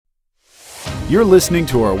You're listening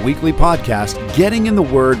to our weekly podcast, Getting in the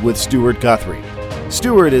Word with Stuart Guthrie.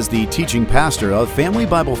 Stuart is the teaching pastor of Family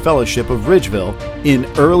Bible Fellowship of Ridgeville in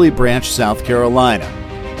Early Branch, South Carolina.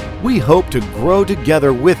 We hope to grow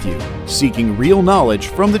together with you, seeking real knowledge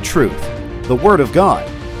from the truth, the Word of God.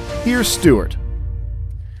 Here's Stuart.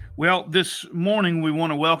 Well, this morning we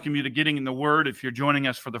want to welcome you to Getting in the Word. If you're joining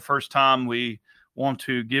us for the first time, we want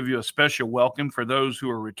to give you a special welcome. For those who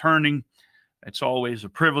are returning, it's always a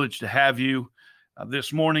privilege to have you.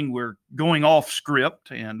 This morning we're going off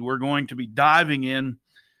script and we're going to be diving in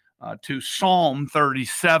to Psalm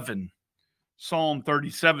 37. Psalm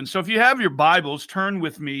 37. So if you have your Bibles, turn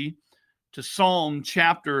with me to Psalm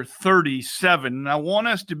chapter 37. And I want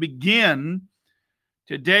us to begin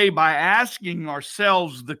today by asking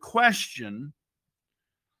ourselves the question,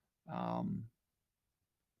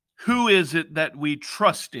 who is it that we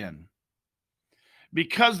trust in?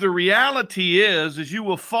 Because the reality is you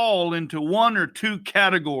will fall into one or two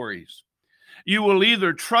categories. You will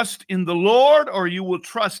either trust in the Lord or you will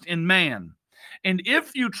trust in man. And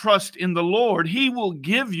if you trust in the Lord, He will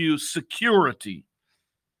give you security.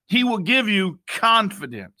 He will give you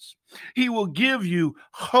confidence. He will give you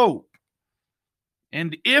hope.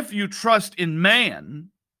 And if you trust in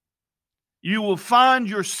man, you will find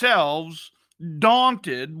yourselves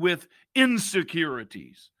daunted with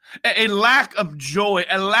insecurities, a lack of joy,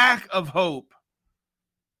 a lack of hope,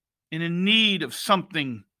 and in need of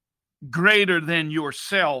something greater than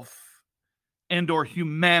yourself and or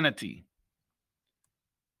humanity.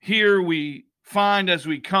 Here we find, as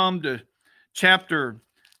we come to chapter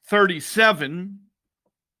 37,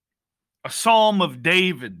 a Psalm of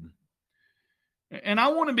David. And I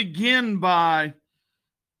want to begin by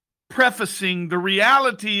prefacing the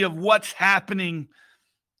reality of what's happening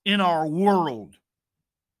in our world.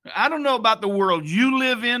 I don't know about the world you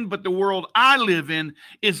live in, but the world I live in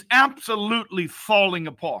is absolutely falling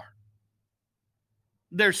apart.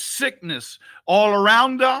 There's sickness all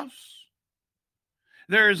around us.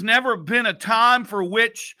 There has never been a time for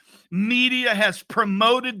which media has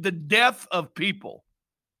promoted the death of people.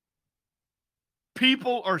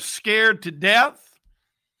 People are scared to death.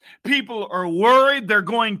 People are worried they're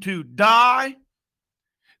going to die.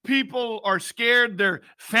 People are scared their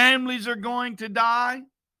families are going to die.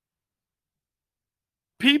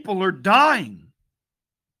 People are dying.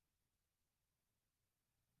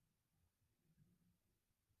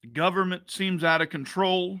 The government seems out of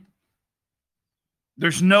control.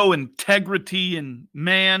 There's no integrity in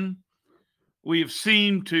man. We have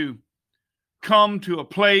seemed to come to a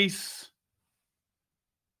place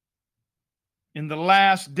in the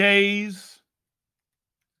last days.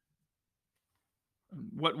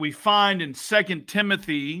 What we find in 2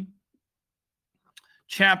 Timothy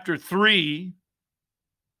chapter 3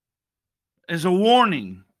 is a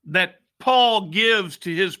warning that Paul gives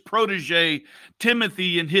to his protege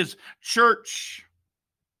Timothy in his church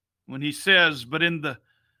when he says, "But in the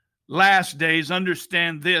last days,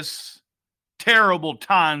 understand this, terrible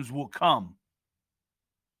times will come."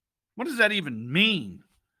 What does that even mean?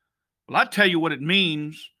 Well, I tell you what it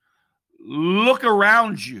means. Look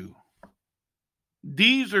around you.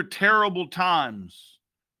 These are terrible times.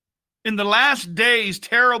 In the last days,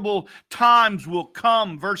 terrible times will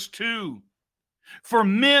come. Verse 2. For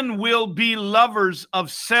men will be lovers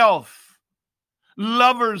of self,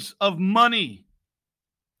 lovers of money,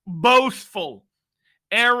 boastful,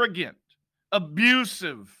 arrogant,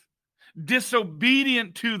 abusive,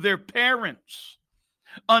 disobedient to their parents,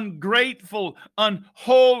 ungrateful,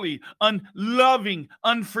 unholy, unloving,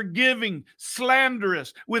 unforgiving,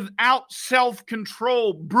 slanderous, without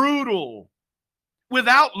self-control, brutal,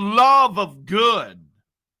 without love of good.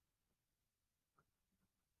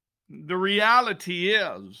 The reality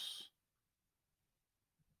is,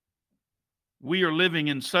 we are living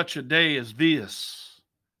in such a day as this.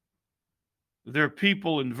 There are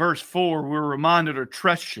people in verse 4 we're reminded are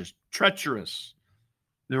treacherous.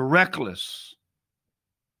 They're reckless.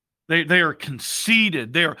 They are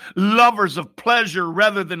conceited. They are lovers of pleasure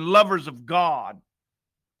rather than lovers of God.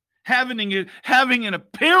 Having an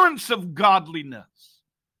appearance of godliness,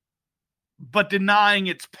 but denying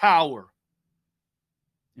its power.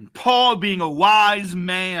 And Paul, being a wise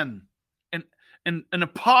man and an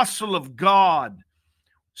apostle of God,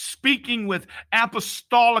 speaking with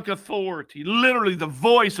apostolic authority, literally the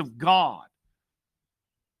voice of God,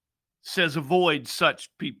 says avoid such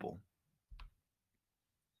people.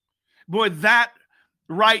 Boy, that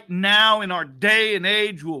right now in our day and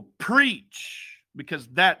age will preach, because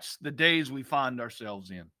that's the days we find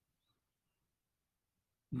ourselves in.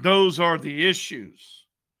 Those are the issues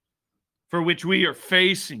for which we are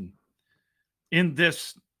facing in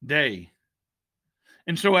this day.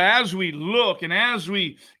 And so as we look and as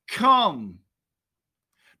we come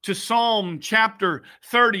to Psalm chapter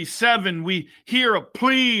 37, we hear a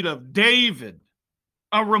plea of David,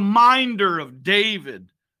 a reminder of David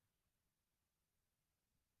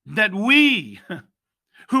that we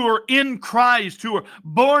who are in Christ, who are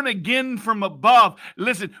born again from above,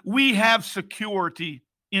 listen, we have security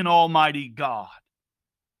in Almighty God.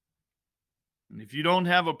 And if you don't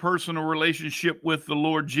have a personal relationship with the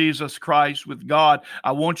Lord Jesus Christ, with God,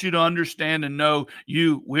 I want you to understand and know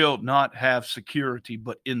you will not have security,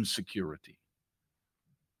 but insecurity.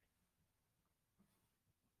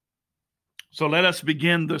 So let us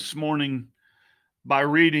begin this morning by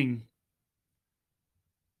reading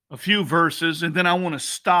a few verses, and then I want to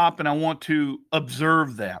stop and I want to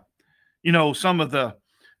observe that. You know, some of the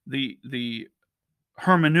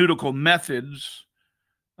hermeneutical methods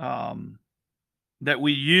that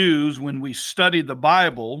we use when we study the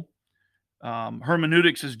Bible.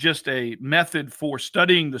 Hermeneutics is just a method for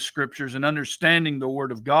studying the scriptures and understanding the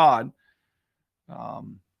Word of God.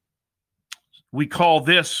 We call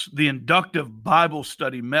this the inductive Bible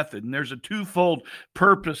study method. And there's a twofold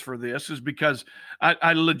purpose for this, is because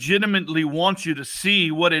I legitimately want you to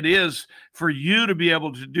see what it is for you to be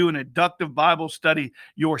able to do an inductive Bible study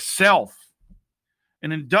yourself.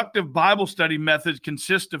 An inductive Bible study method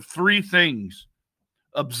consists of three things: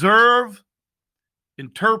 observe,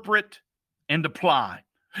 interpret, and apply.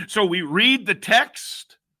 So we read the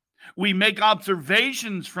text, we make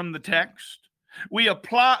observations from the text, we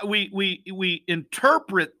apply, we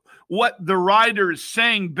interpret what the writer is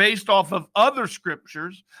saying based off of other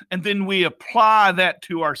scriptures, and then we apply that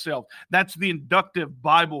to ourselves. That's the inductive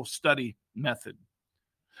Bible study method.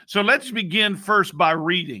 So let's begin first by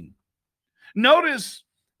reading. Notice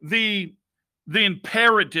the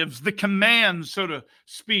imperatives, the commands, so to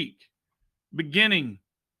speak, beginning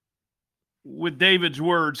with David's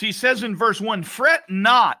words. He says in verse 1, "Fret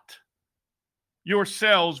not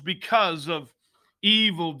yourselves because of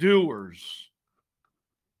evildoers."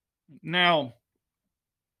 Now,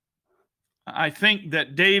 I think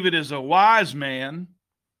that David is a wise man,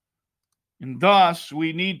 and thus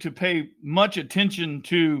we need to pay much attention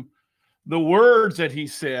to the words that he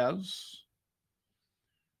says,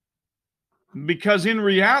 because in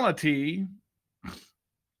reality,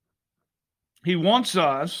 he wants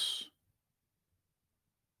us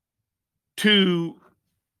to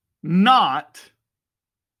not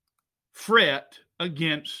fret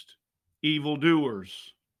against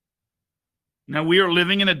evildoers. Now, we are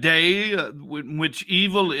living in a day in which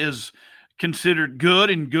evil is considered good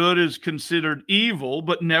and good is considered evil,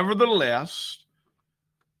 but nevertheless,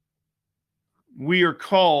 we are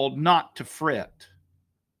called not to fret.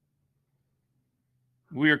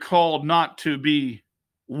 We are called not to be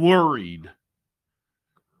worried.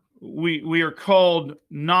 We are called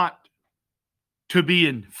not to be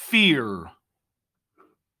in fear.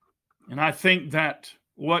 And I think that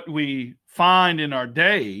what we find in our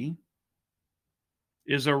day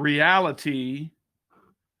is a reality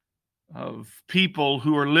of people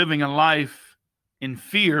who are living a life in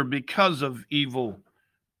fear because of evil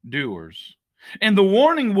doers. And the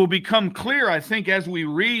warning will become clear, I think, as we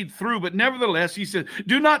read through. But nevertheless, he says,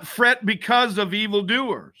 do not fret because of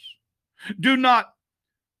evildoers. Do not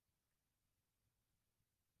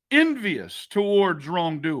envious towards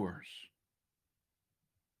wrongdoers,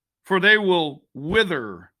 for they will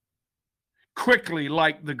wither quickly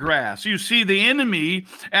like the grass. You see, the enemy,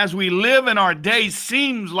 as we live in our day,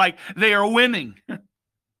 seems like they are winning.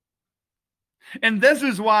 And this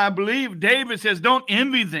is why I believe David says, don't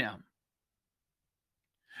envy them.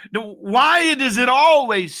 Why does it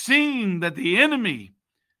always seem that the enemy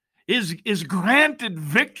is granted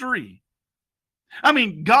victory? I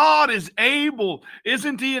mean, God is able,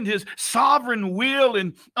 isn't he, in his sovereign will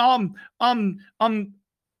and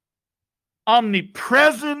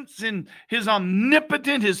omnipresence and his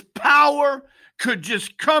omnipotent, his power could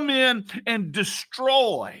just come in and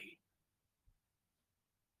destroy.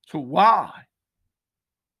 So why?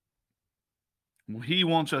 Well, he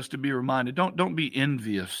wants us to be reminded, don't be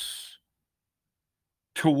envious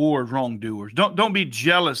toward wrongdoers. Don't be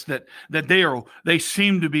jealous that they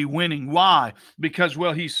seem to be winning. Why? Because,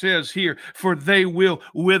 well, he says here, for they will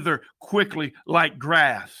wither quickly like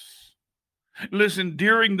grass. Listen,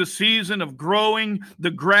 during the season of growing,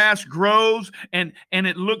 the grass grows and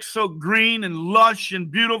it looks so green and lush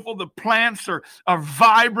and beautiful. The plants are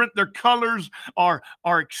vibrant. Their colors are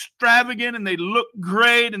extravagant and they look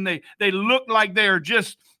great and they look like they are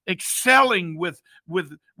just excelling with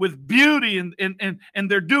beauty and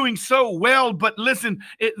they're doing so well. But listen,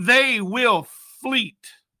 they will fleet.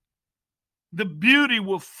 The beauty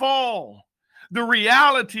will fall. The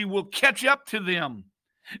reality will catch up to them.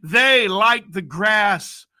 They, like the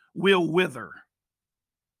grass, will wither.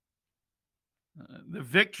 The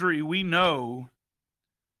victory we know,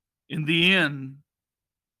 in the end,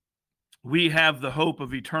 we have the hope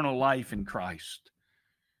of eternal life in Christ.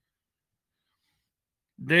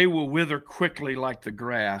 They will wither quickly like the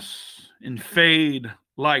grass and fade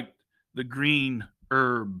like the green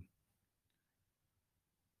herb.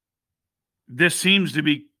 This seems to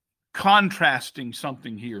be contrasting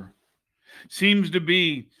something here. Seems to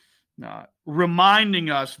be reminding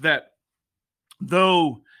us that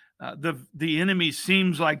though the enemy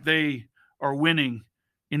seems like they are winning,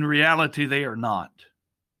 in reality they are not.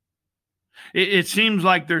 It seems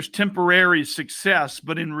like there's temporary success,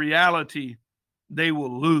 but in reality they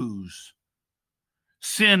will lose.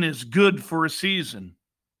 Sin is good for a season.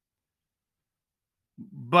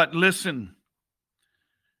 But listen,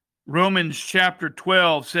 Romans chapter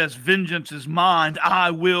 12 says, vengeance is mine,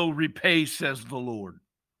 I will repay, says the Lord.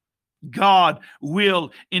 God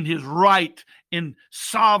will, in his right, in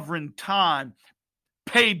sovereign time,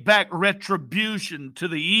 pay back retribution to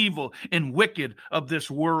the evil and wicked of this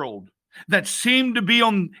world that seem to be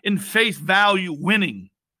in face value winning.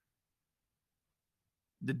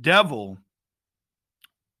 The devil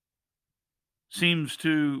seems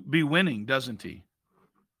to be winning, doesn't he?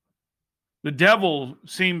 The devil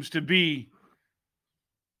seems to be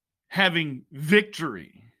having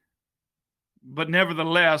victory. But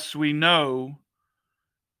nevertheless, we know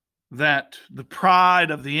that the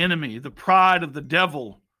pride of the enemy, the pride of the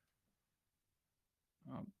devil,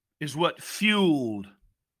 is what fueled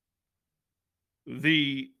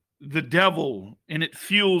the devil, and it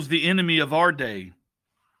fuels the enemy of our day.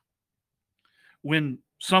 When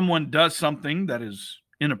someone does something that is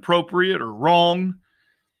inappropriate or wrong,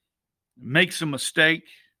 makes a mistake,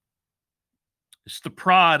 it's the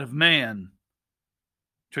pride of man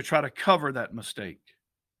to try to cover that mistake.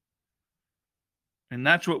 And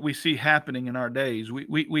that's what we see happening in our days.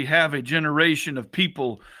 We have a generation of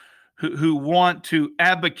people who want to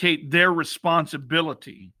abdicate their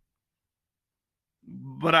responsibility.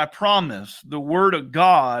 But I promise the Word of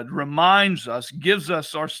God reminds us, gives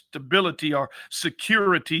us our stability, our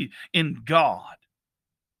security in God.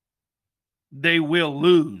 They will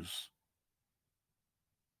lose.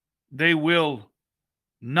 They will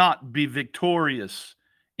not be victorious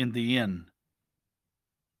in the end.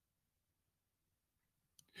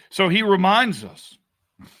 So he reminds us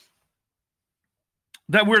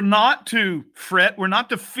that we're not to fret, we're not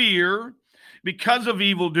to fear because of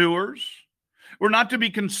evildoers. We're not to be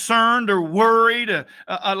concerned or worried,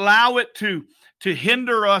 allow it to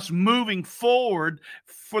hinder us moving forward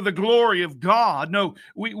for the glory of God. No,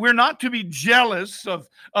 we're not to be jealous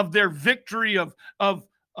of their victory, of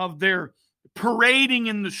their parading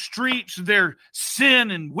in the streets, their sin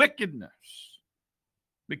and wickedness,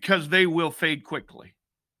 because they will fade quickly.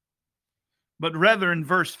 But rather in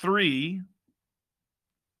verse 3,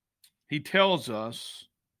 he tells us,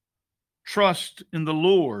 trust in the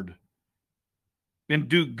Lord and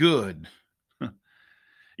do good.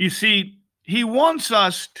 You see, he wants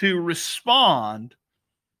us to respond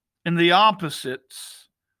in the opposites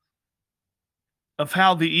of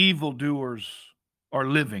how the evildoers are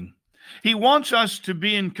living. He wants us to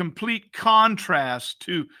be in complete contrast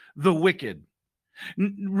to the wicked.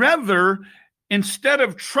 Rather, instead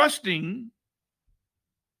of trusting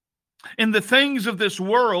in the things of this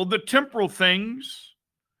world, the temporal things,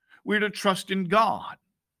 we're to trust in God.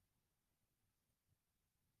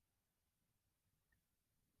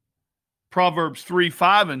 Proverbs 3,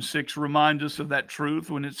 5, and 6 remind us of that truth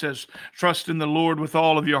when it says, trust in the Lord with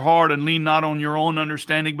all of your heart and lean not on your own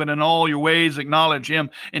understanding, but in all your ways acknowledge him,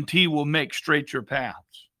 and he will make straight your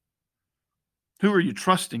paths. Who are you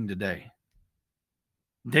trusting today?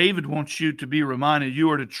 David wants you to be reminded you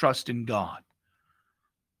are to trust in God.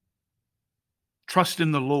 Trust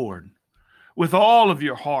in the Lord with all of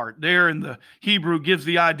your heart. There in the Hebrew gives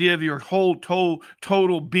the idea of your whole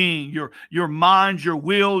total being, your mind, your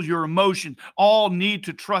will, your emotion, all need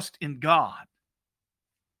to trust in God.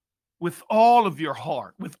 With all of your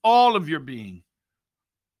heart, with all of your being.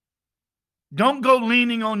 Don't go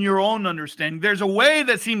leaning on your own understanding. There's a way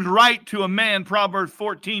that seems right to a man, Proverbs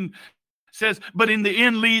 14 says, but in the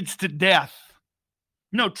end leads to death.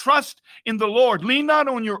 No, trust in the Lord. Lean not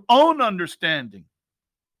on your own understanding.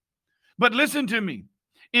 But listen to me.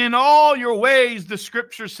 In all your ways, the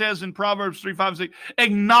scripture says in Proverbs 3, 5, 6,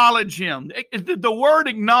 acknowledge him. The word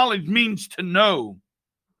acknowledge means to know.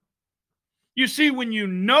 You see, when you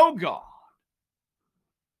know God,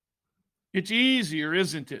 it's easier,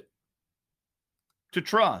 isn't it, to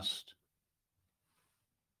trust.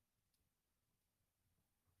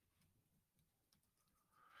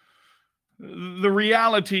 The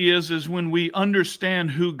reality is when we understand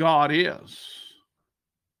who God is,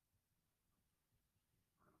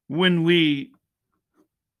 when we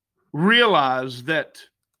realize that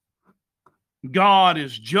God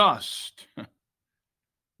is just,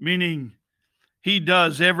 meaning He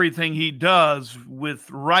does everything He does with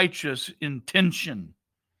righteous intention.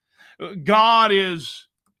 God is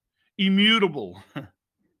immutable.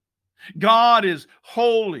 God is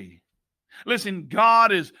holy. Listen,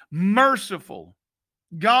 God is merciful.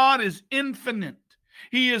 God is infinite.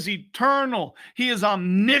 He is eternal. He is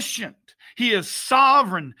omniscient. He is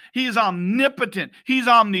sovereign. He is omnipotent. He's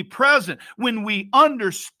omnipresent. When we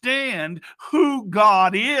understand who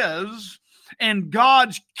God is and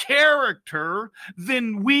God's character,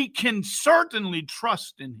 then we can certainly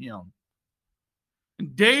trust in Him.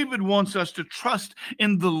 And David wants us to trust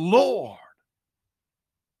in the Lord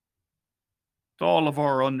with all of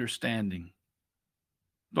our understanding,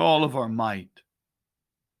 with all of our might,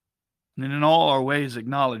 and in all our ways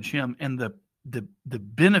acknowledge Him. And the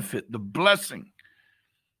benefit, the blessing,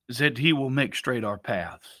 is that He will make straight our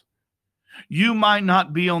paths. You might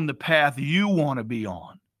not be on the path you want to be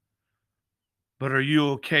on, but are you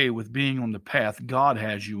okay with being on the path God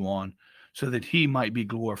has you on so that He might be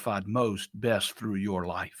glorified best through your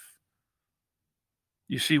life?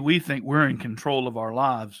 You see, we think we're in control of our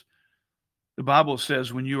lives. The Bible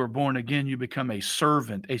says when you are born again, you become a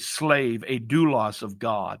servant, a slave, a doulos of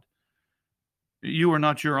God. You are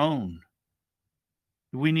not your own.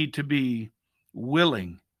 We need to be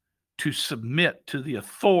willing to submit to the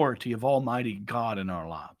authority of Almighty God in our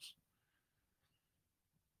lives.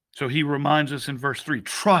 So He reminds us in verse 3,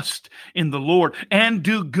 trust in the Lord and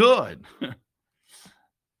do good.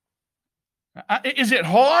 Is it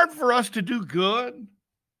hard for us to do good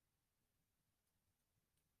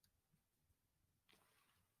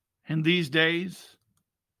in these days?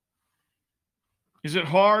 Is it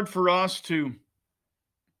hard for us to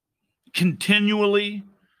continually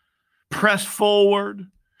press forward,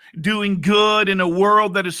 doing good in a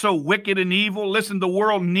world that is so wicked and evil? Listen, the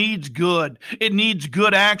world needs good. It needs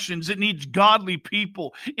good actions. It needs godly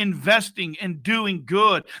people investing and doing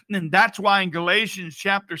good. And that's why in Galatians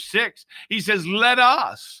chapter 6, he says, let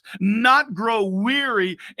us not grow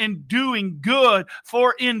weary in doing good,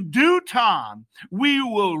 for in due time we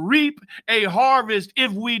will reap a harvest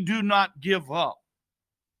if we do not give up.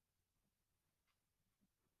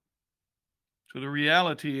 So the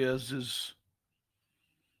reality is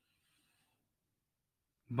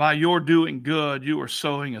by your doing good, you are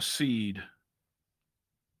sowing a seed.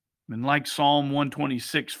 And like Psalm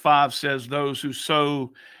 126:5 says, those who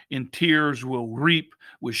sow in tears will reap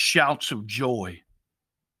with shouts of joy.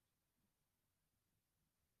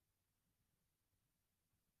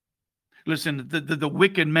 Listen, the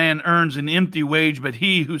wicked man earns an empty wage, but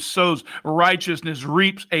he who sows righteousness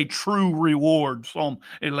reaps a true reward. Psalm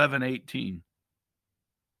 11:18.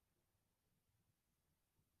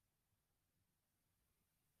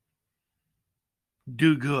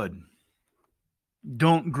 Do good.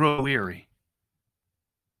 Don't grow weary.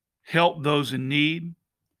 Help those in need.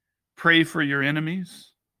 Pray for your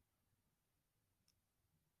enemies.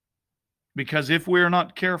 Because if we're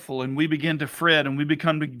not careful and we begin to fret and we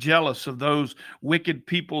become jealous of those wicked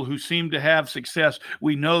people who seem to have success,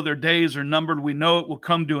 we know their days are numbered. We know it will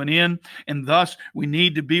come to an end. And thus we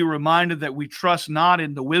need to be reminded that we trust not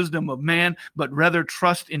in the wisdom of man, but rather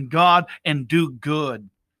trust in God and do good.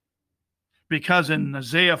 Because in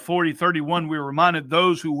Isaiah 40:31, we're reminded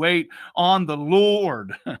those who wait on the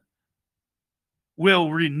Lord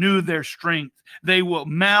will renew their strength. They will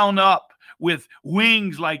mount up with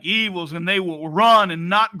wings like eagles, and they will run and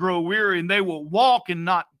not grow weary, and they will walk and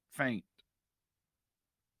not faint.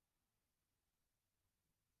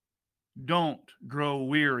 Don't grow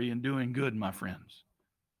weary in doing good, my friends.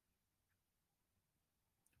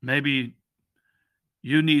 Maybe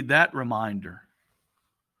you need that reminder.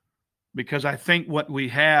 Because I think what we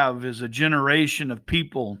have is a generation of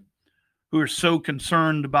people who are so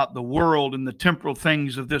concerned about the world and the temporal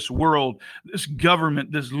things of this world, this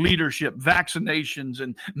government, this leadership, vaccinations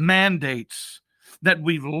and mandates, that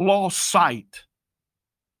we've lost sight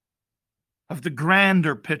of the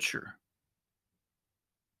grander picture.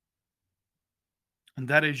 And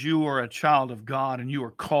that is, you are a child of God and you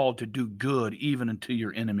are called to do good even unto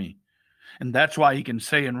your enemy. And that's why he can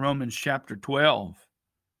say in Romans chapter 12,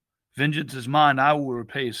 vengeance is mine, I will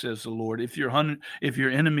repay, says the Lord. If your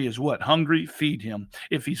enemy is what? Hungry, feed him.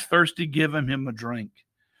 If he's thirsty, give him a drink.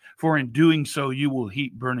 For in doing so, you will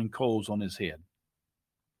heap burning coals on his head.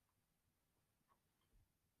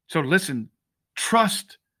 So listen,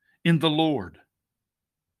 trust in the Lord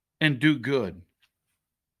and do good.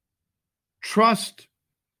 Trust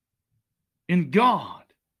in God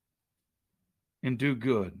and do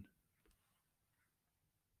good.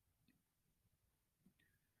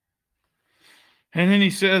 And then he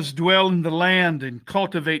says, dwell in the land and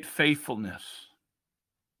cultivate faithfulness.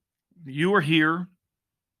 You are here.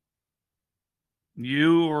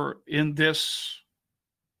 You are in this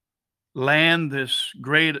land, this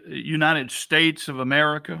great United States of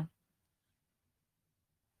America.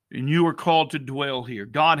 And you are called to dwell here.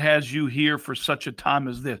 God has you here for such a time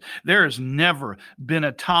as this. There has never been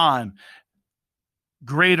a time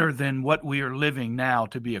greater than what we are living now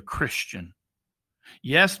to be a Christian.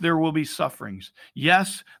 Yes, there will be sufferings.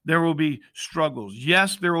 Yes, there will be struggles.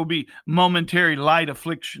 Yes, there will be momentary light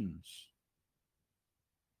afflictions.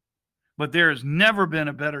 But there has never been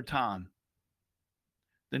a better time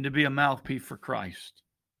than to be a mouthpiece for Christ.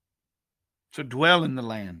 So dwell in the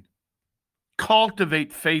land.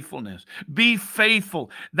 Cultivate faithfulness. Be faithful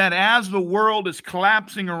that as the world is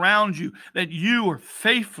collapsing around you, that you are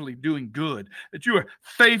faithfully doing good, that you are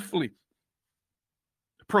faithfully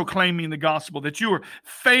proclaiming the gospel, that you are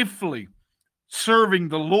faithfully serving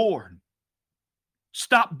the Lord.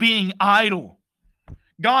 Stop being idle.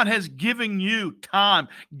 God has given you time.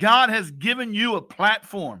 God has given you a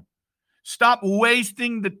platform. Stop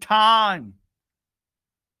wasting the time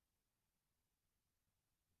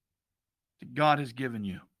that God has given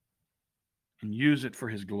you and use it for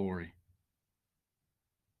His glory.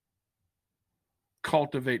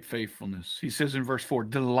 Cultivate faithfulness. He says in verse 4,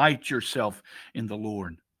 delight yourself in the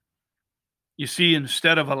Lord. You see,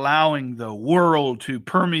 instead of allowing the world to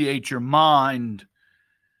permeate your mind,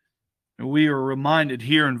 we are reminded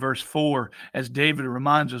here in verse 4, as David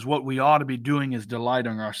reminds us, what we ought to be doing is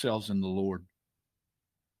delighting ourselves in the Lord.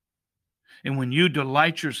 And when you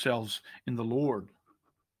delight yourselves in the Lord,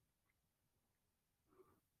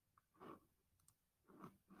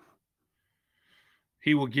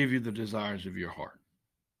 He will give you the desires of your heart.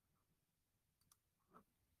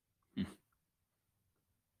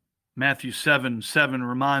 Matthew 7:7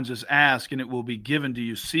 reminds us, ask and it will be given to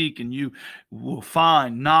you, seek and you will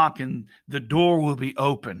find, knock and the door will be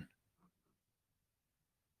open.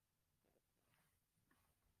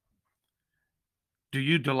 Do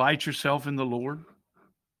you delight yourself in the Lord?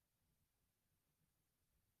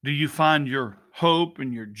 Do you find your hope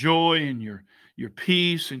and your joy and your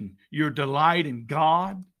peace and your delight in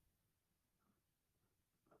God?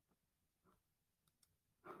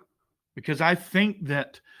 Because I think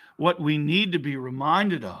that what we need to be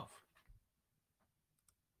reminded of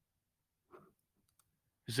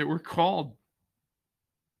is that we're called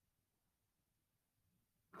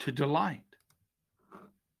to delight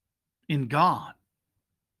in God.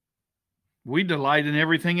 We delight in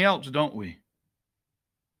everything else, don't we?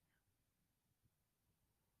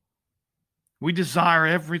 We desire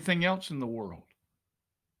everything else in the world.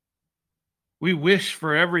 We wish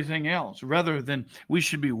for everything else rather than we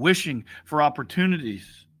should be wishing for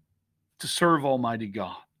opportunities to serve Almighty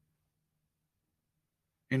God.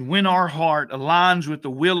 And when our heart aligns with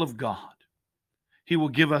the will of God, He will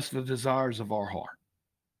give us the desires of our heart.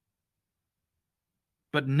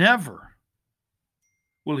 But never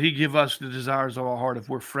will He give us the desires of our heart if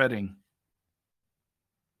we're fretting,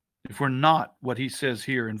 if we're not, what He says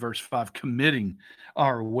here in verse 5, committing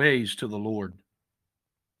our ways to the Lord.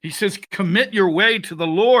 He says, commit your way to the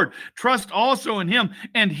Lord. Trust also in Him,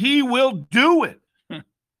 and He will do it.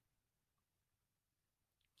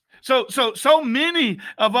 So many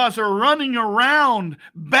of us are running around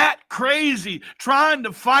bat crazy, trying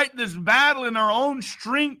to fight this battle in our own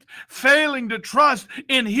strength, failing to trust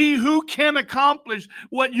in He who can accomplish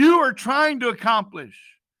what you are trying to accomplish.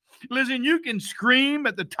 Listen, you can scream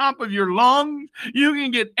at the top of your lungs. You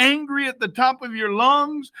can get angry at the top of your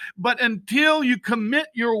lungs. But until you commit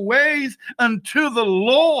your ways unto the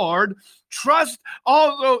Lord, trust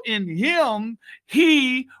also in Him,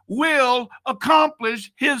 He will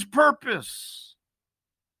accomplish His purpose.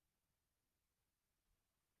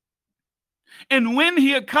 And when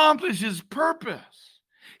He accomplishes His purpose,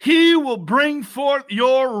 He will bring forth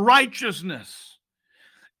your righteousness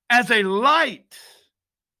as a light.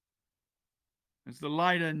 It's the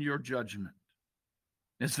light in your judgment.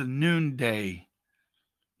 It's the noonday.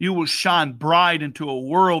 You will shine bright into a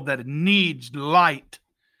world that needs light.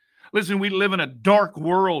 Listen, we live in a dark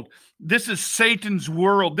world. This is Satan's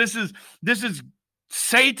world. This is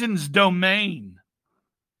Satan's domain.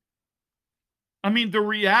 I mean, the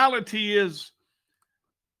reality is,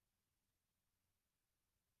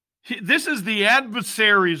 this is the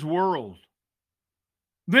adversary's world.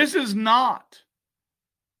 This is not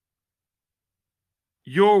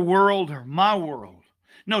your world or my world.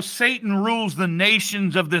 No, Satan rules the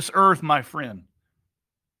nations of this earth, my friend.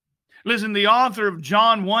 Listen, the author of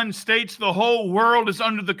John 1 states the whole world is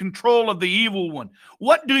under the control of the evil one.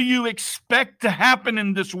 What do you expect to happen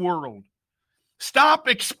in this world? Stop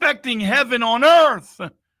expecting heaven on earth.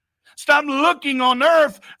 Stop looking on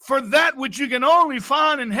earth for that which you can only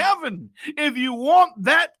find in heaven. If you want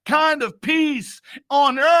that kind of peace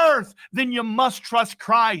on earth, then you must trust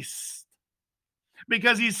Christ.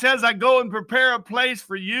 Because he says, I go and prepare a place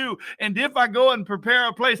for you. And if I go and prepare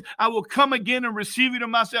a place, I will come again and receive you to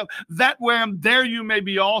myself. That where I'm there, you may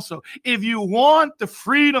be also. If you want the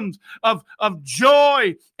freedoms of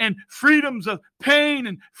joy and freedoms of pain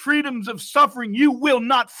and freedoms of suffering, you will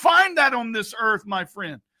not find that on this earth, my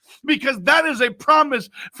friend. Because that is a promise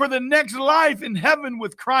for the next life in heaven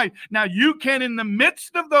with Christ. Now, you can, in the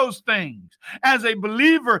midst of those things, as a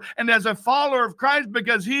believer and as a follower of Christ,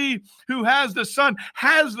 because he who has the Son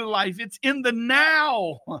has the life. It's in the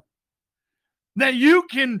now that you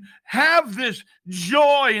can have this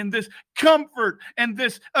joy and this comfort and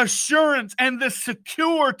this assurance and this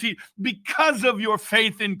security because of your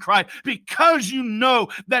faith in Christ. Because you know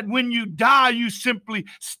that when you die, you simply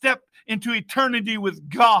step into eternity with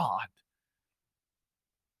God.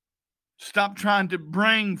 Stop trying to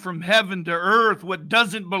bring from heaven to earth what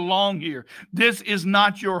doesn't belong here. This is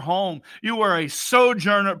not your home. You are a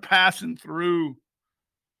sojourner passing through.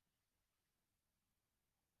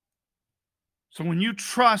 So when you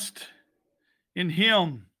trust in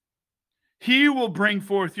him, he will bring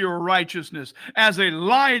forth your righteousness as a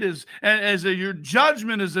light, your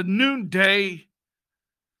judgment as a noonday.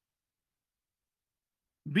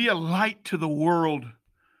 Be a light to the world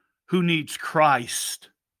who needs Christ.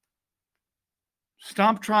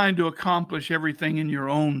 Stop trying to accomplish everything in your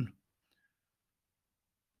own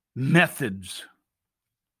methods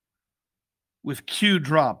with cue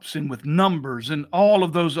drops and with numbers and all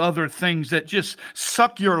of those other things that just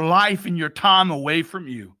suck your life and your time away from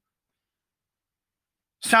you.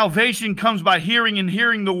 Salvation comes by hearing and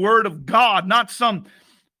hearing the word of God, not some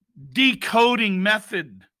decoding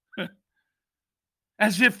method.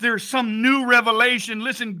 As if there's some new revelation.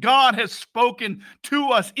 Listen, God has spoken to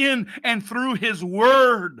us in and through his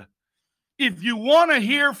word. If you want to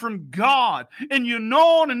hear from God and you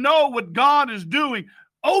want to know what God is doing,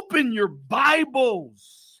 open your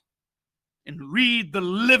Bibles and read the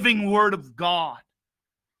living word of God.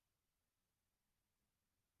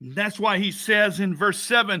 That's why he says in verse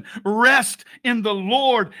 7, rest in the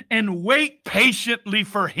Lord and wait patiently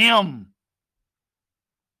for him.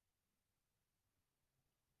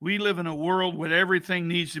 We live in a world where everything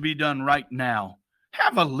needs to be done right now.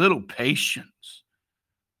 Have a little patience.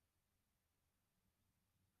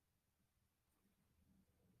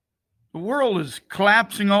 The world is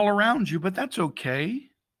collapsing all around you, but that's okay.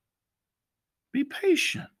 Be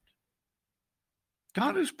patient.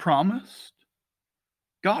 God has promised.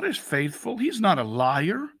 God is faithful. He's not a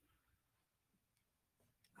liar.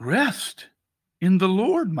 Rest in the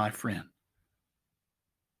Lord, my friend.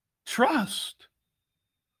 Trust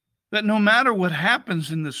that no matter what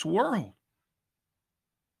happens in this world,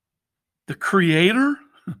 the creator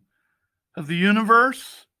of the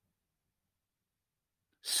universe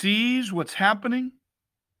sees what's happening,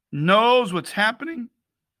 knows what's happening,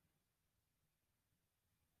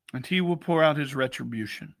 and he will pour out his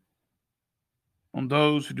retribution on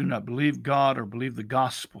those who do not believe God or believe the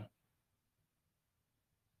gospel.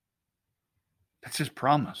 That's his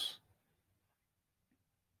promise.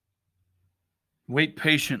 Wait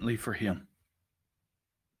patiently for him.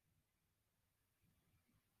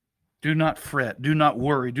 Do not fret. Do not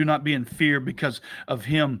worry. Do not be in fear because of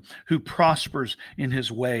him who prospers in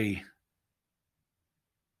his way.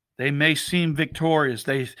 They may seem victorious.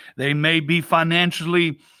 They may be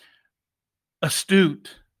financially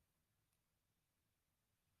astute.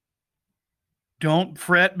 Don't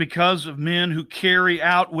fret because of men who carry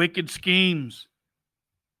out wicked schemes.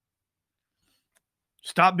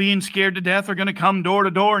 Stop being scared to death. They're going to come door to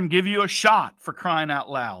door and give you a shot, for crying out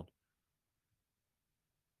loud.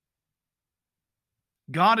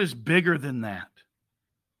 God is bigger than that.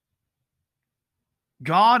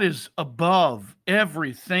 God is above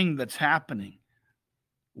everything that's happening.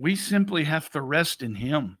 We simply have to rest in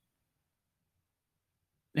him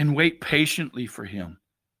and wait patiently for him.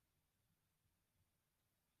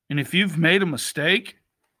 And if you've made a mistake,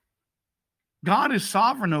 God is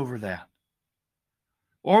sovereign over that.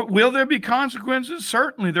 Or will there be consequences?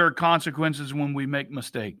 Certainly there are consequences when we make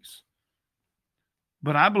mistakes.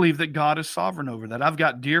 But I believe that God is sovereign over that. I've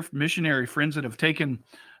got dear missionary friends that have taken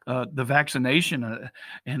the vaccination,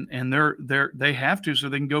 and they have to so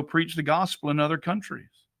they can go preach the gospel in other countries.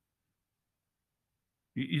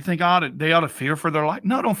 You think they ought to fear for their life?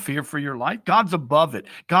 No, don't fear for your life. God's above it.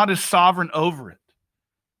 God is sovereign over it.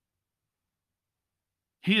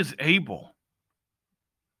 He is able.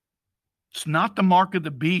 It's not the mark of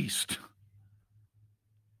the beast.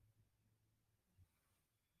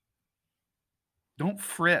 Don't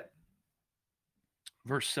fret.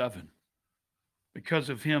 Verse 7. Because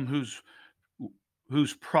of him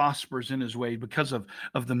who's prospers in his way, because of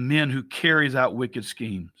the men who carries out wicked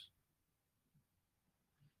schemes.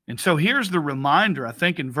 And so here's the reminder, I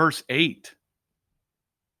think, in verse 8.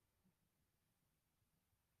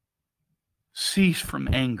 Cease from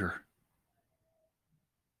anger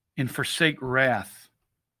and forsake wrath.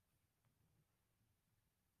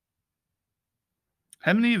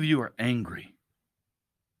 How many of you are angry?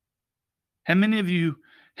 How many of you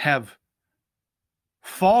have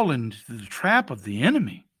fallen into the trap of the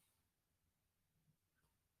enemy?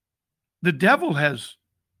 The devil has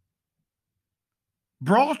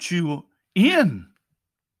brought you in.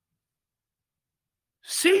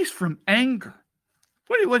 Cease from anger.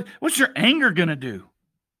 What's your anger going to do?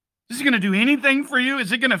 Is it going to do anything for you?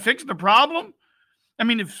 Is it going to fix the problem? I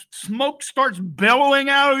mean, if smoke starts bellowing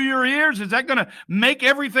out of your ears, is that going to make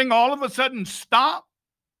everything all of a sudden stop?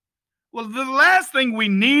 Well, the last thing we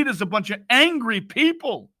need is a bunch of angry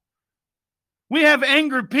people. We have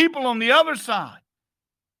angry people on the other side.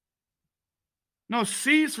 No,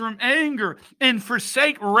 cease from anger and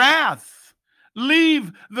forsake wrath.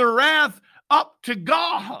 Leave the wrath up to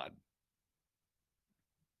God.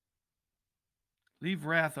 Leave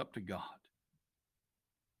wrath up to God.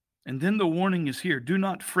 And then the warning is here. Do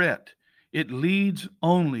not fret. It leads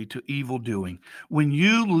only to evil doing. When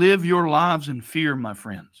you live your lives in fear, my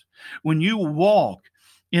friends, when you walk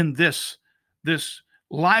in this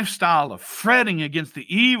lifestyle of fretting against the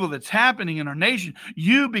evil that's happening in our nation,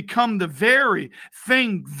 you become the very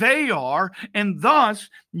thing they are, and thus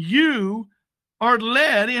you are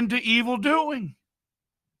led into evil doing.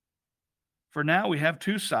 For now we have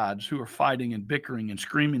two sides who are fighting and bickering and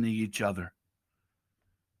screaming at each other.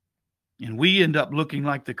 And we end up looking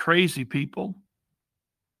like the crazy people.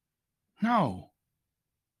 No.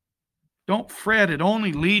 Don't fret. It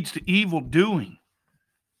only leads to evil doing.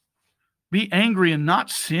 Be angry and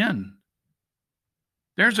not sin.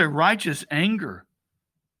 There's a righteous anger.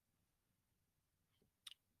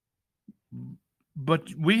 But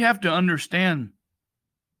we have to understand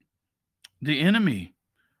the enemy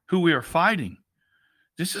who we are fighting.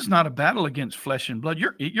 This is not a battle against flesh and blood.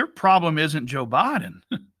 Your problem isn't Joe Biden.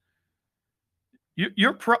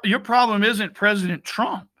 Your problem isn't President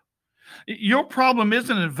Trump. Your problem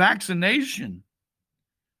isn't a vaccination.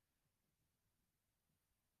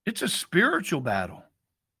 It's a spiritual battle.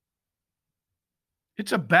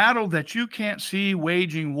 It's a battle that you can't see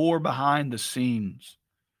waging war behind the scenes.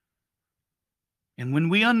 And when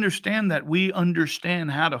we understand that, we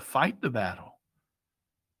understand how to fight the battle.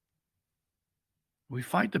 We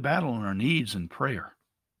fight the battle on our knees in prayer.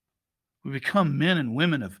 We become men and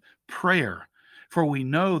women of prayer, for we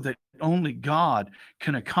know that only God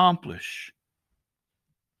can accomplish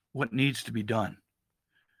what needs to be done.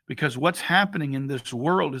 Because what's happening in this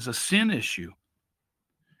world is a sin issue,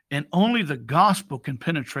 and only the gospel can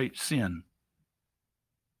penetrate sin.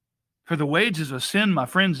 For the wages of sin, my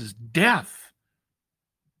friends, is death.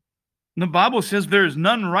 And the Bible says there is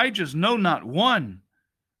none righteous, no, not one.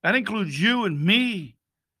 That includes you and me.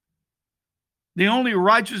 The only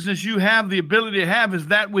righteousness you have the ability to have is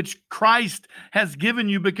that which Christ has given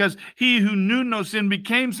you, because he who knew no sin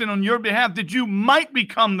became sin on your behalf, that you might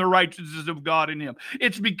become the righteousness of God in him.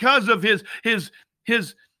 It's because of his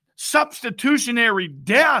substitutionary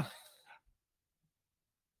death.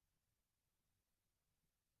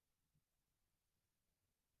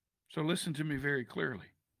 So listen to me very clearly.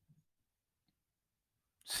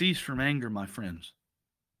 Cease from anger, my friends.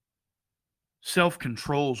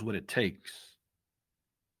 Self-control is what it takes.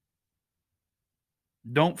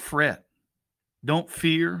 Don't fret. Don't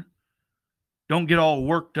fear. Don't get all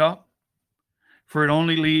worked up, for it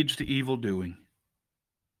only leads to evil doing.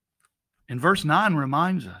 And verse 9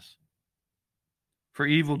 reminds us, for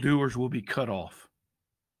evildoers will be cut off.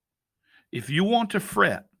 If you want to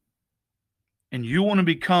fret and you want to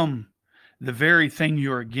become the very thing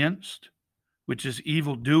you're against, which is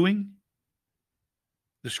evil doing,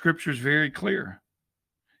 the scripture is very clear.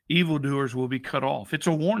 Evildoers will be cut off. It's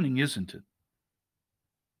a warning, isn't it?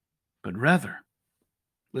 But rather,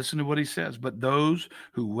 listen to what he says, but those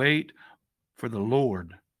who wait for the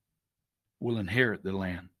Lord will inherit the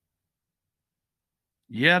land.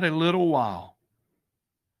 Yet a little while,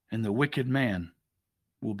 and the wicked man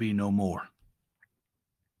will be no more.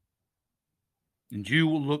 And you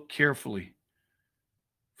will look carefully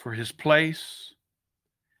for his place,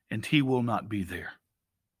 and he will not be there.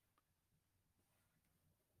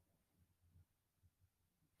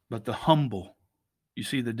 But the humble, you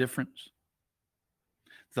see the difference?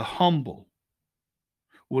 The humble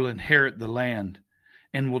will inherit the land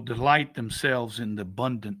and will delight themselves in the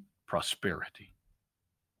abundant prosperity.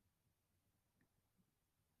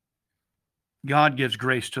 God gives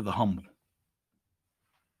grace to the humble.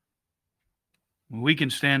 We can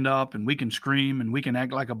stand up and we can scream and we can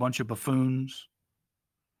act like a bunch of buffoons.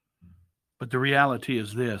 But the reality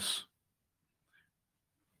is this.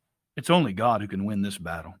 It's only God who can win this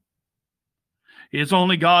battle. It's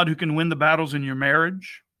only God who can win the battles in your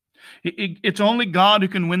marriage. It's only God who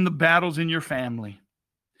can win the battles in your family.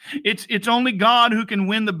 It's only God who can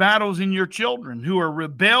win the battles in your children who are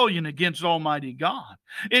rebellion against Almighty God.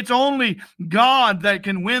 It's only God that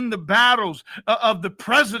can win the battles of the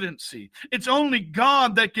presidency. It's only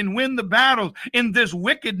God that can win the battles in this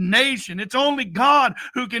wicked nation. It's only God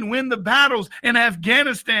who can win the battles in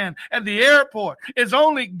Afghanistan at the airport. It's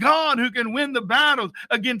only God who can win the battles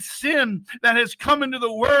against sin that has come into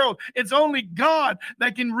the world. It's only God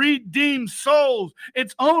that can redeem souls.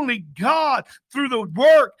 It's only God through the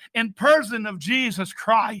work and person of Jesus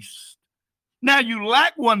Christ. Now you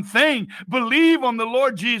lack one thing. Believe on the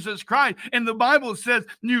Lord Jesus Christ. And the Bible says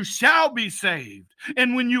you shall be saved.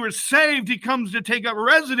 And when you are saved, he comes to take up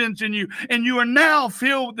residence in you. And you are now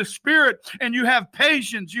filled with the Spirit. And you have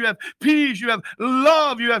patience. You have peace. You have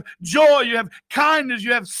love. You have joy. You have kindness.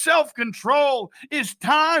 You have self-control. It's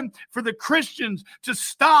time for the Christians to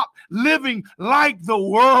stop living like the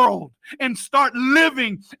world and start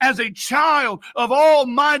living as a child of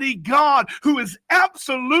Almighty God who is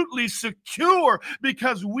absolutely secure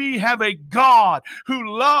because we have a God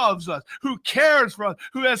who loves us, who cares for us,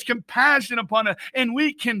 who has compassion upon us, and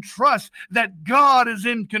we can trust that God is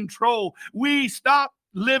in control. We stop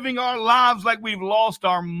living our lives like we've lost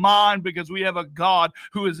our mind because we have a God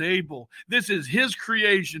who is able. This is his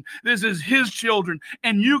creation. This is his children.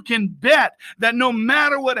 And you can bet that no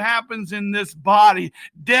matter what happens in this body,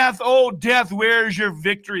 death, oh, death, where is your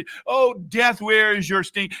victory? Oh, death, where is your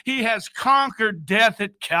sting? He has conquered death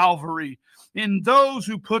at Calvary. In those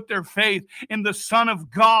who put their faith in the Son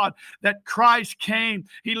of God, that Christ came,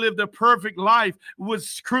 he lived a perfect life,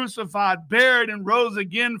 was crucified, buried, and rose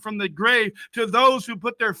again from the grave. To those who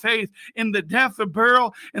put their faith in the death, the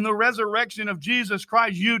burial, and the resurrection of Jesus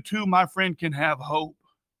Christ, you too, my friend, can have hope.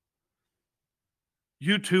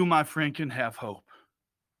 You too, my friend, can have hope.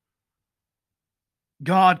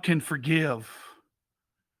 God can forgive.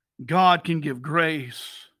 God can give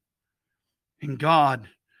grace. And God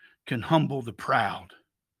can humble the proud.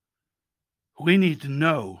 We need to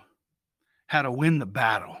know how to win the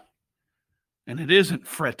battle. And it isn't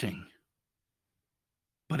fretting,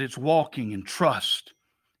 but it's walking in trust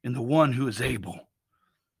in the one who is able.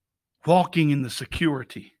 Walking in the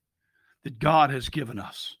security that God has given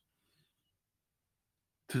us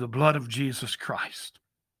through the blood of Jesus Christ.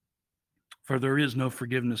 For there is no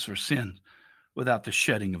forgiveness for sin without the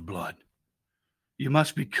shedding of blood. You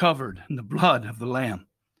must be covered in the blood of the Lamb,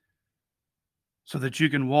 so that you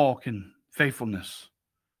can walk in faithfulness,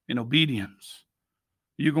 in obedience.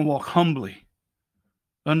 You can walk humbly,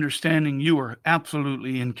 understanding you are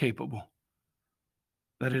absolutely incapable,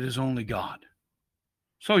 that it is only God.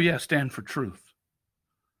 So yes, stand for truth,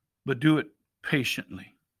 but do it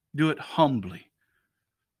patiently, do it humbly,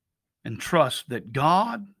 and trust that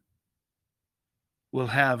God will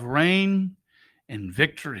have reign and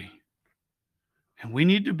victory. And we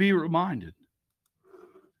need to be reminded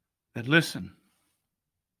that, listen,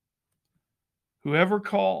 whoever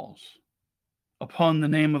calls upon the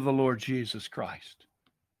name of the Lord Jesus Christ,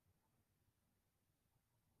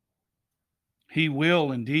 he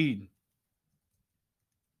will indeed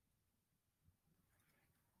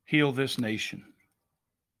heal this nation.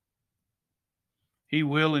 He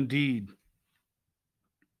will indeed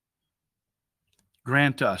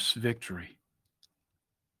grant us victory.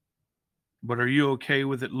 But are you okay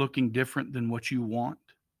with it looking different than what you want?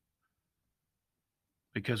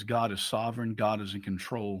 Because God is sovereign, God is in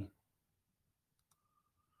control.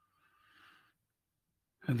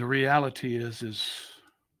 And the reality is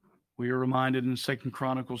we are reminded in 2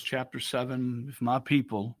 Chronicles chapter 7, if my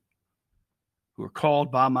people who are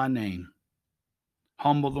called by my name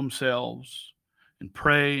humble themselves and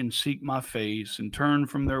pray and seek my face and turn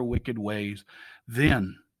from their wicked ways,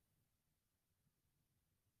 then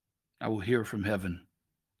I will hear from heaven,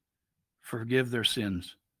 forgive their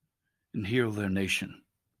sins, and heal their nation.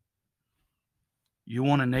 You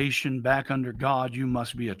want a nation back under God, you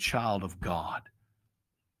must be a child of God.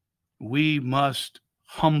 We must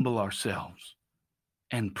humble ourselves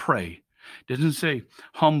and pray. It doesn't say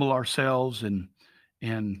humble ourselves and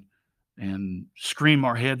scream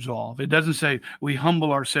our heads off. It doesn't say we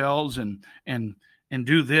humble ourselves and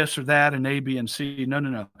do this or that and A, B, and C.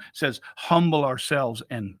 No. It says humble ourselves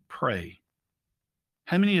and pray.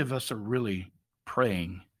 How many of us are really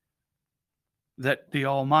praying that the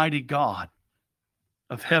Almighty God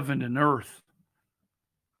of heaven and earth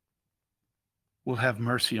will have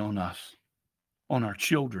mercy on us, on our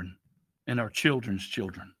children, and our children's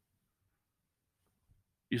children?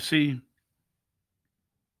 You see,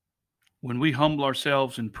 when we humble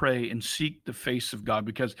ourselves and pray and seek the face of God,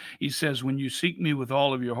 because he says, when you seek me with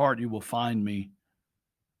all of your heart, you will find me.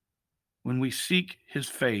 When we seek his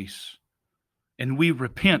face and we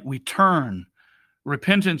repent, we turn.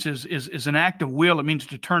 Repentance is an act of will. It means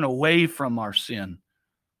to turn away from our sin.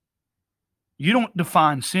 You don't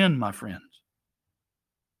define sin, my friends.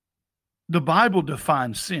 The Bible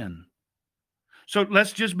defines sin. So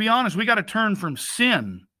let's just be honest. We got to turn from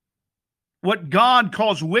sin. What God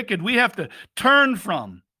calls wicked, we have to turn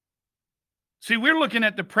from. See, we're looking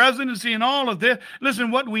at the presidency and all of this.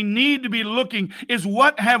 Listen, what we need to be looking is,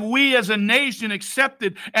 what have we as a nation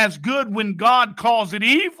accepted as good when God calls it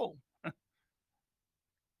evil?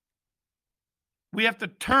 We have to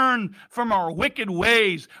turn from our wicked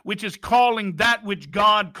ways, which is calling that which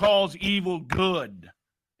God calls evil good.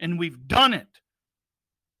 And we've done it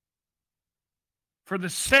for the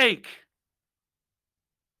sake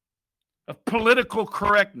of political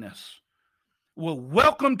correctness. Well,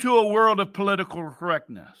 welcome to a world of political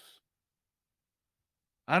correctness.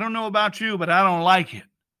 I don't know about you, but I don't like it.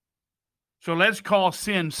 So let's call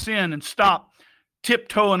sin sin and stop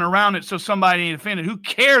tiptoeing around it so somebody ain't offended. Who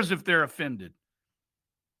cares if they're offended?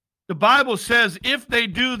 The Bible says if they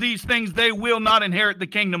do these things, they will not inherit the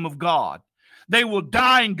kingdom of God. They will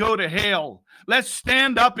die and go to hell. Let's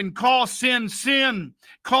stand up and call sin sin.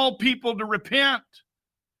 Call people to repent.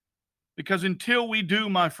 Because until we do,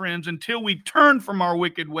 my friends, until we turn from our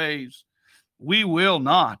wicked ways, we will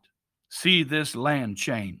not see this land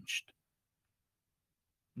changed.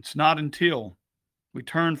 It's not until we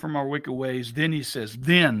turn from our wicked ways. Then he says,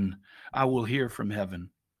 then I will hear from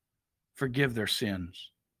heaven, forgive their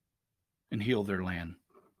sins, and heal their land.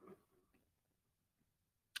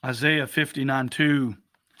 Isaiah 59:2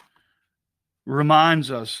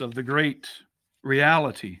 reminds us of the great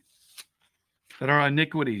reality that our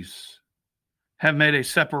iniquities have made a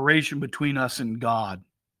separation between us and God.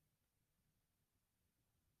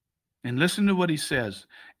 And listen to what he says.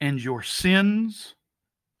 And your sins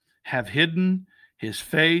have hidden his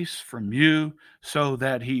face from you so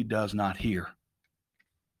that he does not hear.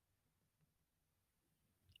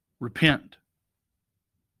 Repent.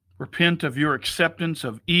 Repent of your acceptance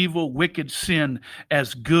of evil, wicked sin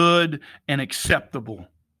as good and acceptable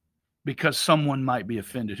because someone might be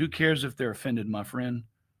offended. Who cares if they're offended, my friend?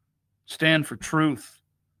 Stand for truth.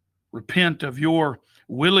 Repent of your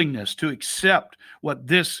willingness to accept what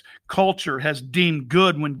this culture has deemed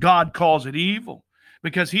good when God calls it evil.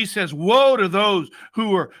 Because he says, woe to those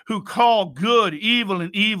who call good evil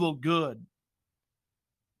and evil good.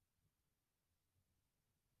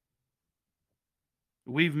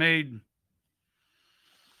 We've made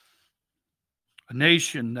a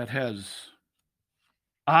nation that has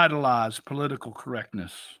idolized political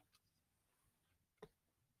correctness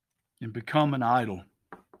and become an idol.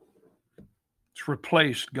 It's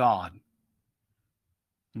replaced God.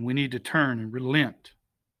 And we need to turn and relent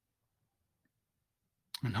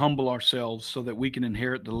and humble ourselves so that we can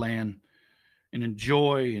inherit the land and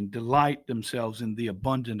enjoy and delight themselves in the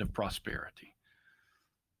abundance of prosperity.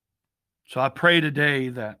 So I pray today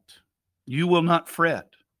that you will not fret,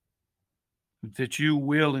 that you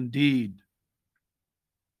will indeed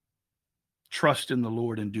trust in the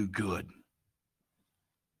Lord and do good,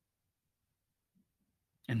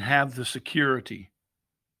 and have the security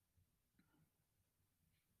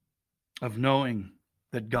of knowing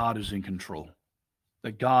that God is in control,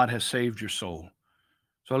 that God has saved your soul.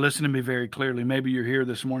 So listen to me very clearly. Maybe you're here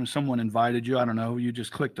this morning. Someone invited you. I don't know. You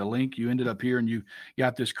just clicked a link. You ended up here and you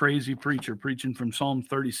got this crazy preacher preaching from Psalm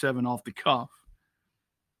 37 off the cuff.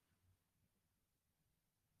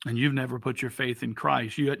 And you've never put your faith in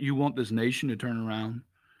Christ. You want this nation to turn around.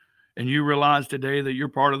 And you realize today that you're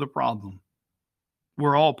part of the problem.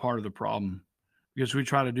 We're all part of the problem because we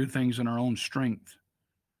try to do things in our own strength.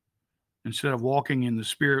 Instead of walking in the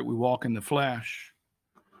Spirit, we walk in the flesh.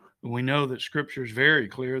 We know that Scripture is very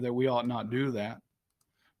clear that we ought not do that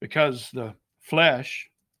because the flesh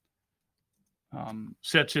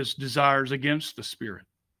sets its desires against the Spirit,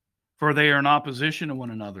 for they are in opposition to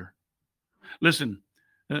one another. Listen,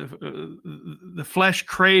 The flesh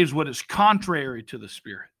craves what is contrary to the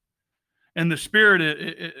Spirit, and the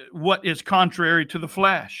Spirit what is contrary to the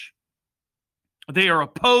flesh. They are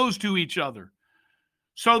opposed to each other,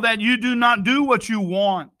 so that you do not do what you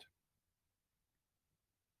want.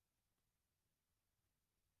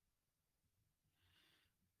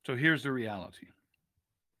 So here's the reality.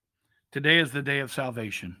 Today is the day of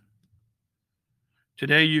salvation.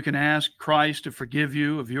 Today you can ask Christ to forgive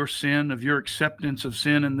you of your sin, of your acceptance of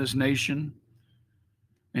sin in this nation.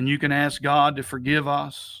 And you can ask God to forgive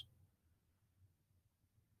us,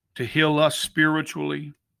 to heal us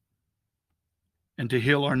spiritually, and to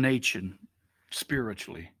heal our nation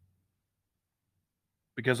spiritually.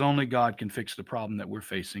 Because only God can fix the problem that we're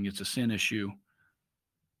facing. It's a sin issue.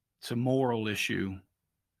 It's a moral issue.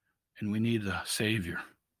 And we need a Savior.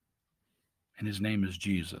 And his name is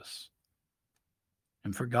Jesus.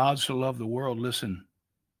 And for God so loved the world, listen,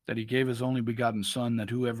 that he gave his only begotten Son, that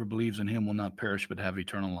whoever believes in him will not perish but have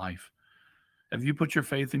eternal life. Have you put your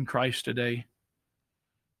faith in Christ today?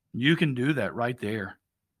 You can do that right there.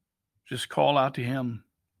 Just call out to him.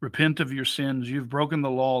 Repent of your sins. You've broken the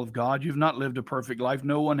law of God. You've not lived a perfect life.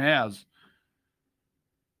 No one has.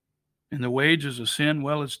 And the wages of sin,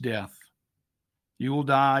 well, it's death. You will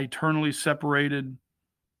die eternally separated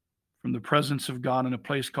from the presence of God in a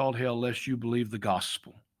place called hell, lest you believe the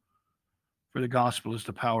gospel. For the gospel is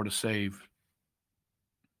the power to save.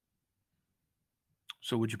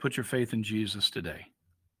 So would you put your faith in Jesus today?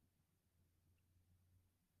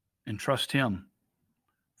 And trust him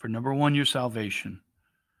for, number one, your salvation.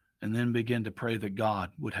 And then begin to pray that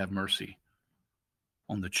God would have mercy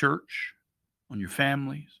on the church, on your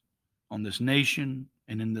families, on this nation,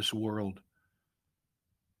 and in this world.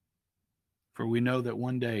 For we know that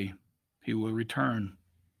one day he will return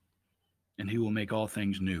and he will make all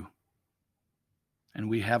things new. And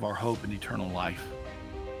we have our hope in eternal life,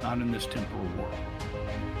 not in this temporal world.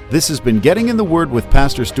 This has been Getting in the Word with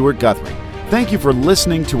Pastor Stuart Guthrie. Thank you for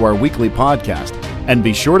listening to our weekly podcast. And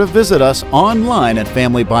be sure to visit us online at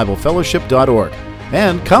FamilyBibleFellowship.org.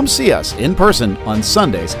 And come see us in person on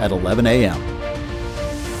Sundays at 11 a.m.